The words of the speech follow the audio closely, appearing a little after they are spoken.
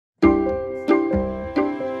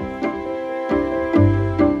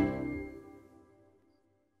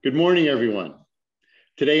Good morning, everyone.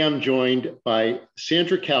 Today I'm joined by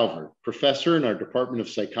Sandra Calvert, professor in our Department of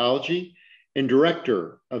Psychology and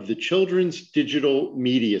director of the Children's Digital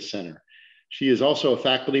Media Center. She is also a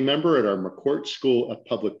faculty member at our McCourt School of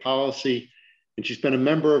Public Policy, and she's been a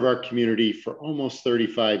member of our community for almost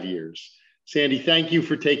 35 years. Sandy, thank you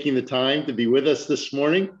for taking the time to be with us this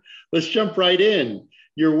morning. Let's jump right in.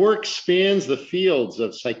 Your work spans the fields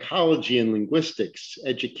of psychology and linguistics,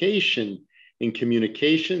 education, in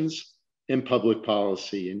communications and public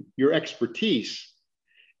policy. And your expertise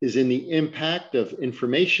is in the impact of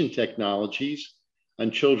information technologies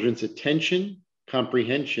on children's attention,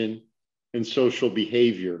 comprehension, and social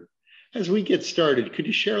behavior. As we get started, could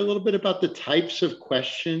you share a little bit about the types of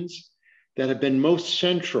questions that have been most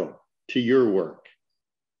central to your work?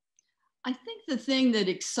 I think the thing that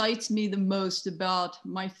excites me the most about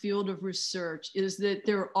my field of research is that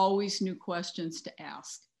there are always new questions to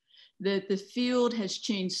ask. That the field has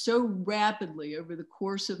changed so rapidly over the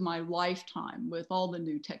course of my lifetime with all the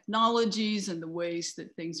new technologies and the ways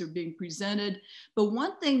that things are being presented. But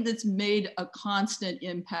one thing that's made a constant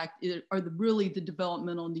impact are really the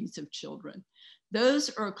developmental needs of children. Those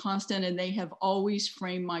are a constant and they have always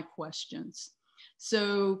framed my questions.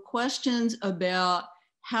 So questions about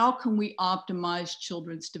how can we optimize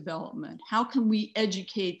children's development? How can we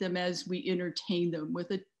educate them as we entertain them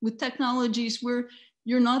with technologies where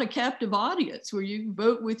you're not a captive audience, where you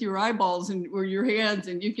vote with your eyeballs or your hands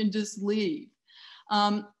and you can just leave.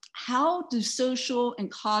 How do social and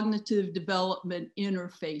cognitive development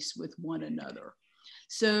interface with one another?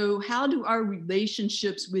 So how do our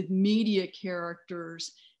relationships with media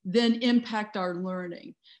characters then impact our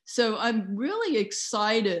learning? So I'm really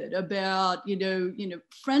excited about,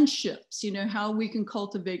 friendships, how we can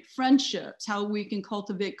cultivate friendships, how we can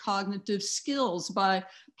cultivate cognitive skills by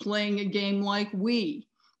playing a game like Wii,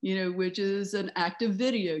 which is an active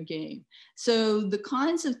video game. So the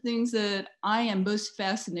kinds of things that I am most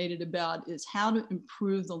fascinated about is how to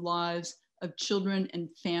improve the lives of children and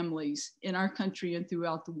families in our country and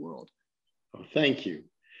throughout the world. Oh, thank you.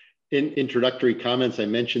 In introductory comments, I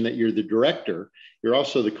mentioned that you're the director. You're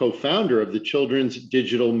also the co-founder of the Children's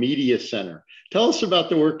Digital Media Center. Tell us about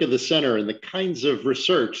the work of the center and the kinds of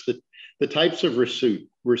research, the types of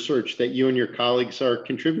research that you and your colleagues are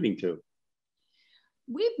contributing to.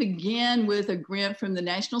 We began with a grant from the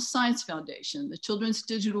National Science Foundation. The Children's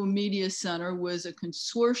Digital Media Center was a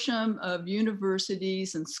consortium of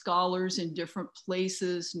universities and scholars in different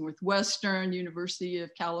places: Northwestern, University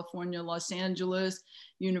of California, Los Angeles,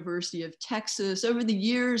 University of Texas. Over the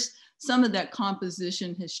years, some of that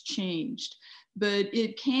composition has changed, but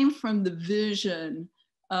it came from the vision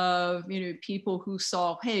of people who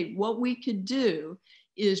saw, hey, what we could do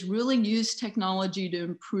is really use technology to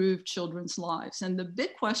improve children's lives. And the big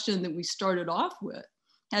question that we started off with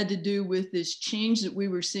had to do with this change that we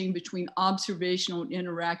were seeing between observational and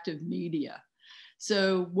interactive media.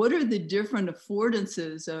 So what are the different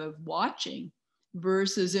affordances of watching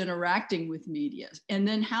versus interacting with media? And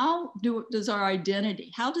then how does our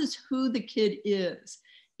identity, how does who the kid is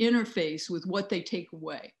interface with what they take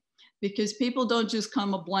away? Because people don't just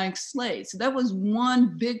come a blank slate. So that was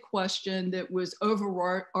one big question that was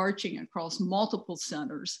overarching across multiple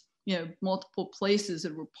centers, multiple places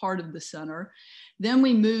that were part of the center. Then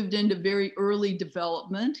we moved into very early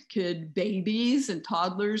development. Could babies and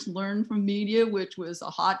toddlers learn from media, which was a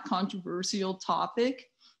hot controversial topic?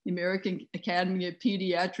 The American Academy of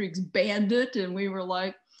Pediatrics banned it. And we were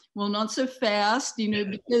like, well, not so fast,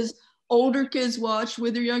 because older kids watch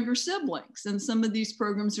with their younger siblings, and some of these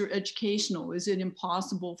programs are educational. Is it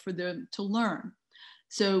impossible for them to learn?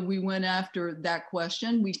 So we went after that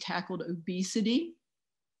question. We tackled obesity.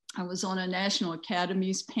 I was on a National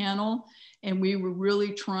Academies panel, and we were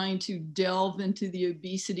really trying to delve into the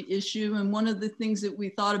obesity issue. And one of the things that we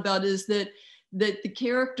thought about is that the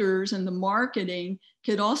characters and the marketing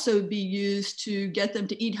could also be used to get them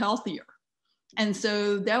to eat healthier. And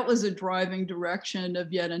so that was a driving direction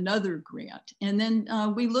of yet another grant. And then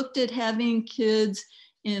we looked at having kids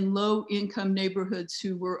in low income neighborhoods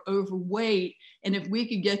who were overweight. And if we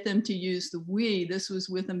could get them to use the Wii, this was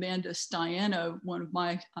with Amanda Stiano, one of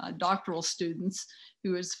my doctoral students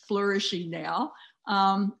who is flourishing now.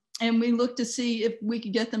 And we looked to see if we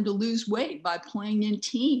could get them to lose weight by playing in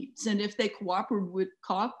teams. And if they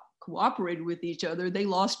cooperated with each other, they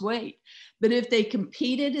lost weight. But if they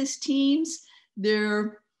competed as teams,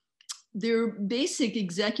 their basic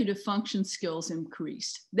executive function skills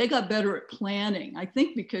increased. They got better at planning, I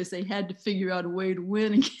think because they had to figure out a way to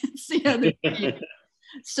win against the other team.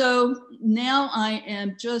 So now I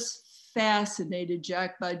am just fascinated,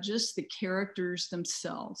 Jack, by just the characters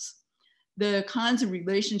themselves. the kinds of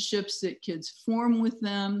relationships that kids form with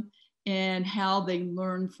them and how they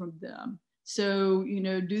learn from them. So, you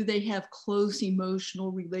know, do they have close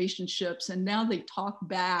emotional relationships? And now they talk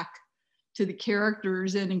back to the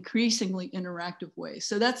characters in increasingly interactive ways.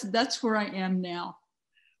 So that's where I am now.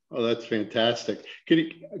 Oh, that's fantastic.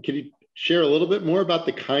 Could you share a little bit more about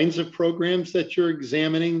the kinds of programs that you're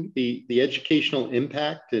examining, the educational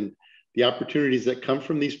impact and the opportunities that come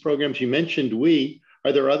from these programs? You mentioned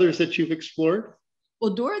Are there others that you've explored?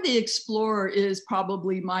 Well, Dora the Explorer is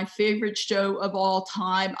probably my favorite show of all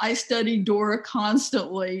time. I study Dora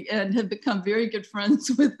constantly and have become very good friends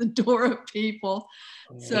with the Dora people.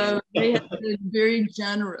 So they have been very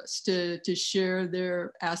generous to share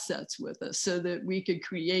their assets with us so that we could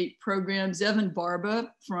create programs. Evan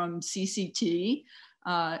Barba from CCT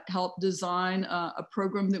helped design a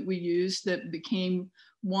program that we used that became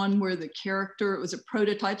one where it was a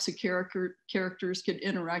prototype so characters could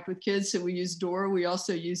interact with kids. So we used Dora. We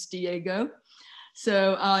also used Diego.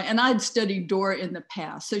 So, and I'd studied Dora in the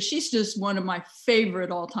past. So she's just one of my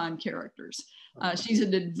favorite all-time characters. She's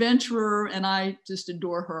an adventurer and I just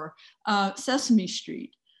adore her. Sesame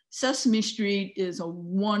Street. Sesame Street is a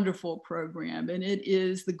wonderful program and it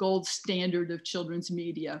is the gold standard of children's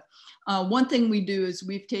media. One thing we do is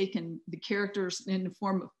we've taken the characters in the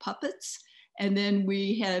form of puppets. And then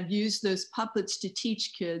we have used those puppets to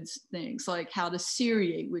teach kids things like how to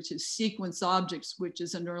seriate, which is sequence objects, which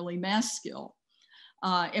is an early math skill.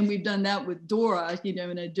 And we've done that with Dora, you know,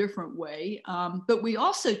 in a different way. But we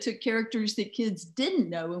also took characters that kids didn't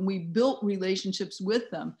know and we built relationships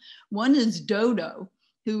with them. One is Dodo,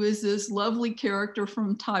 who is this lovely character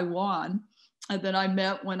from Taiwan that I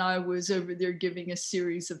met when I was over there giving a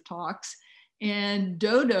series of talks. And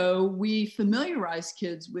Dodo, we familiarized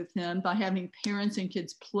kids with him by having parents and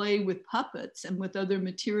kids play with puppets and with other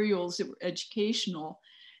materials that were educational.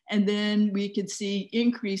 And then we could see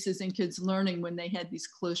increases in kids learning when they had these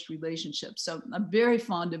close relationships. So I'm very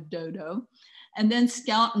fond of Dodo. And then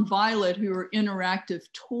Scout and Violet, who are interactive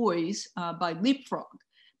toys by Leapfrog,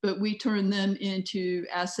 but we turn them into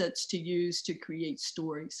assets to use to create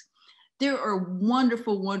stories. There are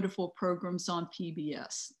wonderful, wonderful programs on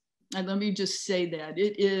PBS. And let me just say that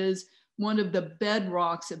it is one of the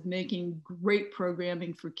bedrocks of making great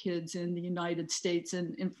programming for kids in the United States.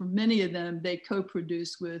 And for many of them, they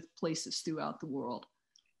co-produce with places throughout the world.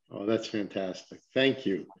 Oh, that's fantastic. Thank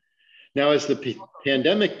you. Now, as the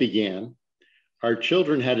pandemic began, our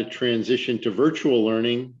children had to transition to virtual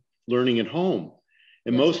learning at home.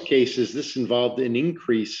 In most cases, this involved an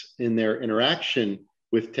increase in their interaction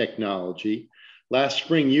with technology. Last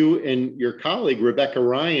spring, you and your colleague, Rebecca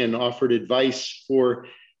Ryan, offered advice for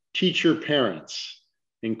teacher parents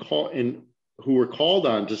who were called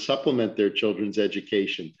on to supplement their children's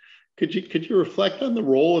education. Could you reflect on the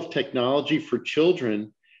role of technology for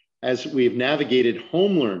children as we've navigated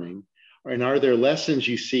home learning? And are there lessons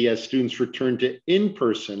you see as students return to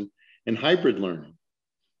in-person and hybrid learning?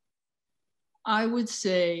 I would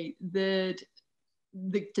say that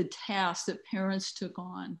the task that parents took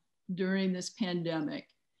on during this pandemic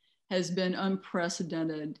has been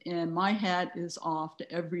unprecedented, and my hat is off to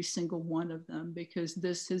every single one of them because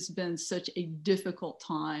this has been such a difficult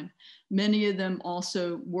time. Many of them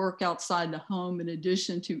also work outside the home in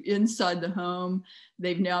addition to inside the home.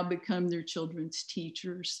 They've now become their children's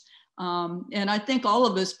teachers. And I think all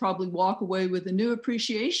of us probably walk away with a new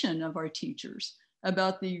appreciation of our teachers,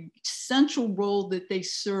 about the central role that they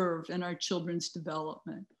serve in our children's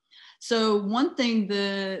development. So one thing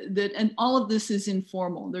and all of this is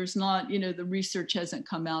informal. There's not, the research hasn't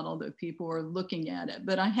come out, although people are looking at it,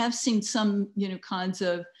 but I have seen some, kinds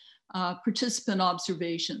of participant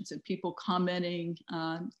observations of people commenting,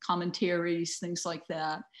 commentaries, things like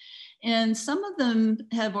that. And some of them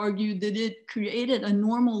have argued that it created a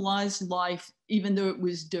normalized life, even though it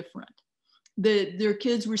was different, that their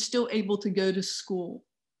kids were still able to go to school.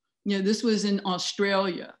 This was in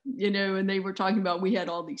Australia, and they were talking about, we had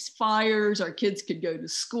all these fires, our kids could go to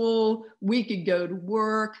school, we could go to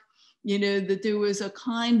work, that there was a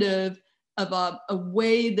kind of a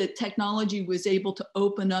way that technology was able to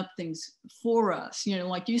open up things for us,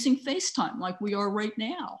 like using FaceTime, like we are right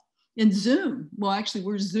now, and Zoom. Well, actually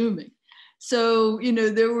we're Zooming. So,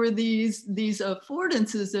 there were these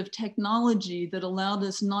affordances of technology that allowed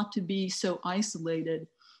us not to be so isolated.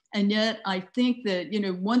 And yet I think that,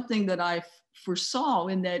 one thing that I foresaw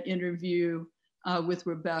in that interview with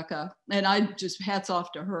Rebecca, and I just hats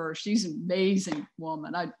off to her, she's an amazing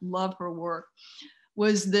woman, I love her work,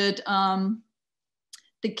 was that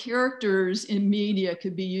the characters in media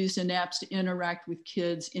could be used in apps to interact with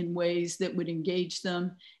kids in ways that would engage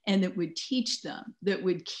them and that would teach them, that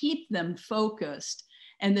would keep them focused,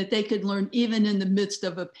 and that they could learn even in the midst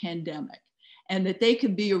of a pandemic, and that they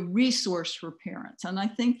could be a resource for parents. And I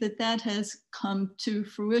think that that has come to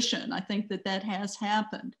fruition. I think that that has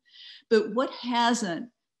happened. But what hasn't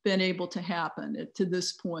been able to happen to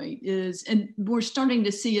this point is, and we're starting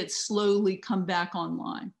to see it slowly come back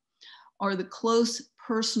online, are the close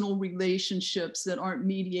personal relationships that aren't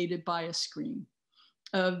mediated by a screen,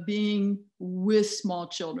 of being with small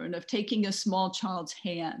children, of taking a small child's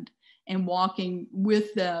hand and walking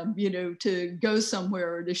with them, you know, to go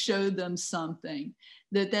somewhere or to show them something.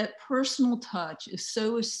 That personal touch is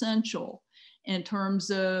so essential in terms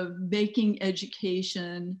of making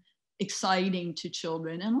education exciting to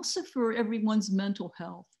children, and also for everyone's mental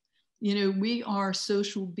health. You know, we are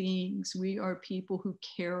social beings. We are people who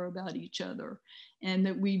care about each other, and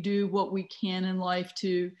that we do what we can in life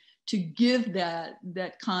to give that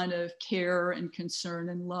kind of care and concern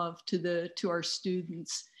and love to our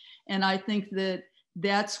students. And I think that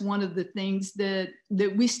that's one of the things that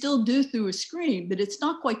we still do through a screen, but it's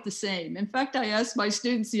not quite the same. In fact, I asked my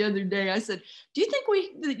students the other day, I said, do you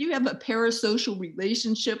think that you have a parasocial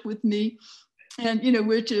relationship with me? And, you know,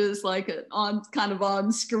 which is like kind of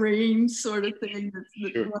on screen sort of thing.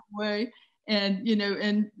 That's Sure. one way. And, you know,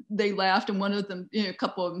 and they laughed. And one of them, you know, a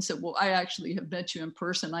couple of them said, well, I actually have met you in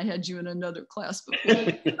person. I had you in another class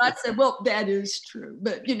before. I said, well, that is true.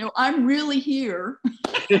 But, you know, I'm really here.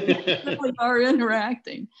 We really are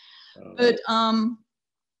interacting. But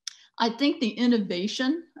I think the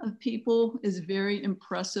innovation of people is very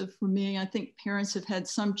impressive for me. I think parents have had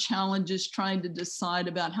some challenges trying to decide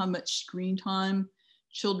about how much screen time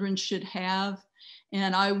children should have.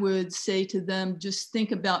 And I would say to them, just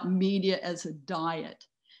think about media as a diet,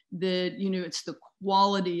 that, you know, it's the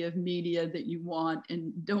quality of media that you want,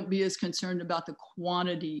 and don't be as concerned about the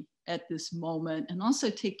quantity at this moment. And also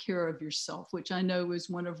take care of yourself, which I know is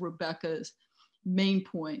one of Rebecca's main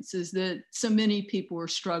points, is that so many people are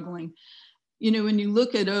struggling. You know, when you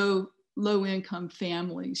look at low income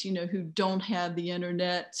families, you know, who don't have the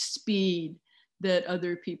internet speed that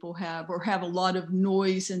other people have, or have a lot of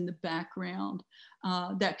noise in the background,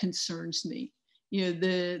 that concerns me. You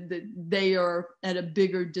know, they are at a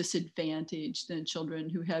bigger disadvantage than children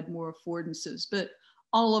who had more affordances. But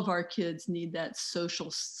all of our kids need that social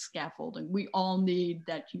scaffolding. We all need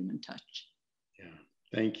that human touch. Yeah,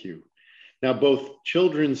 thank you. Now, both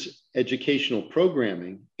children's educational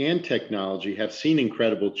programming and technology have seen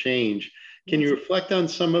incredible change. Can you reflect on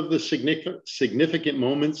some of the significant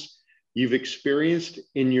moments you've experienced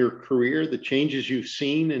in your career, the changes you've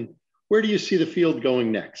seen, and where do you see the field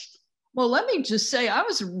going next? Well, let me just say, I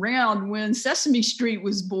was around when Sesame Street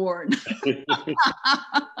was born.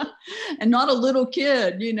 And not a little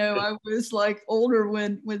kid, you know, I was like older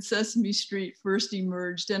when Sesame Street first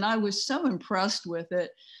emerged, and I was so impressed with it.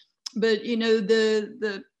 But, you know,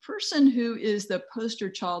 the person who is the poster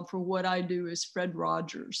child for what I do is Fred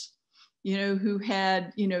Rogers, you know, who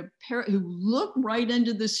had, you know, who looked right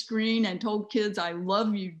into the screen and told kids, I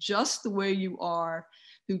love you just the way you are,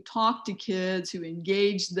 who talked to kids, who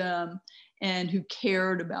engaged them, and who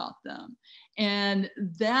cared about them. And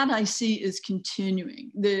that I see is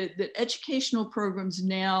continuing. The educational programs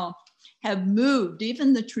now have moved,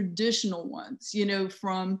 even the traditional ones, you know,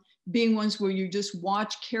 from being ones where you just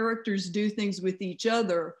watch characters do things with each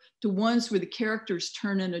other to ones where the characters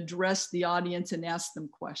turn and address the audience and ask them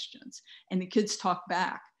questions. And the kids talk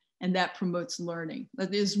back, and that promotes learning.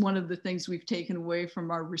 That is one of the things we've taken away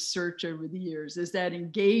from our research over the years, is that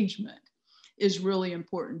engagement is really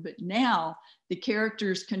important. But now the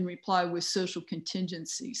characters can reply with social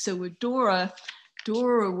contingency. So with Dora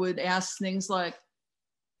would ask things like,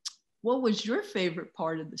 what was your favorite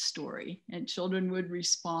part of the story? And children would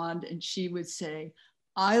respond, and she would say,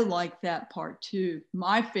 I like that part too.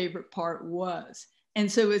 My favorite part was.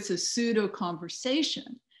 And so it's a pseudo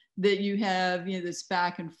conversation that you have, you know, this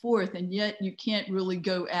back and forth, and yet you can't really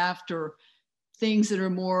go after things that are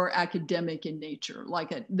more academic in nature,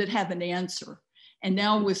 that have an answer. And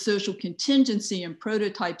now with social contingency and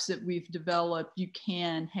prototypes that we've developed, you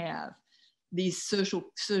can have these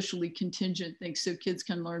socially contingent things, so kids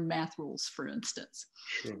can learn math rules, for instance.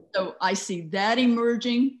 Sure. So I see that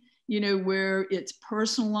emerging, you know, where it's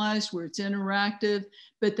personalized, where it's interactive,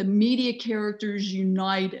 but the media characters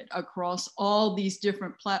united across all these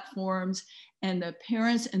different platforms, and the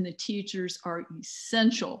parents and the teachers are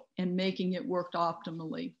essential in making it work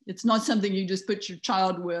optimally. It's not something you just put your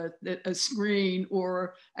child with, a screen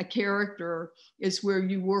or a character. It's where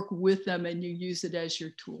you work with them and you use it as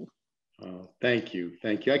your tool. Oh, thank you.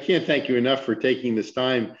 Thank you. I can't thank you enough for taking this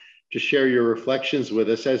time to share your reflections with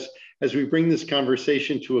us. As we bring this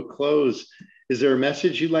conversation to a close, is there a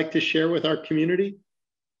message you'd like to share with our community?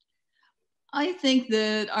 I think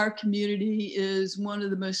that our community is one of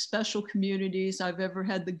the most special communities I've ever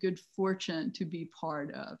had the good fortune to be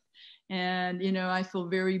part of. And, I feel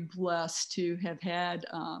very blessed to have had,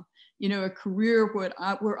 a career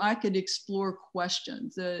where I could explore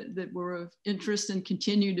questions that were of interest and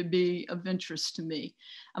continue to be of interest to me.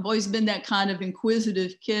 I've always been that kind of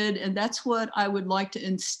inquisitive kid, and that's what I would like to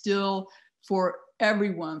instill for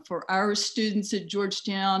everyone, for our students at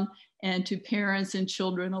Georgetown, and to parents and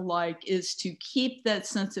children alike, is to keep that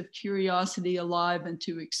sense of curiosity alive and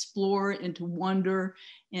to explore and to wonder.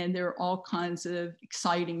 And there are all kinds of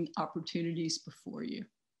exciting opportunities before you.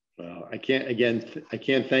 Well, I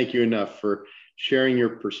can't thank you enough for sharing your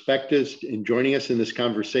perspectives and joining us in this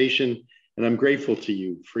conversation. And I'm grateful to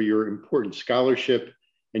you for your important scholarship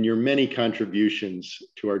and your many contributions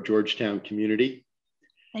to our Georgetown community.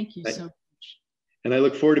 Thank you so much. And I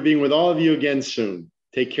look forward to being with all of you again soon.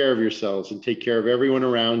 Take care of yourselves and take care of everyone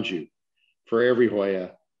around you. For every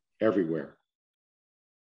Hoya, everywhere.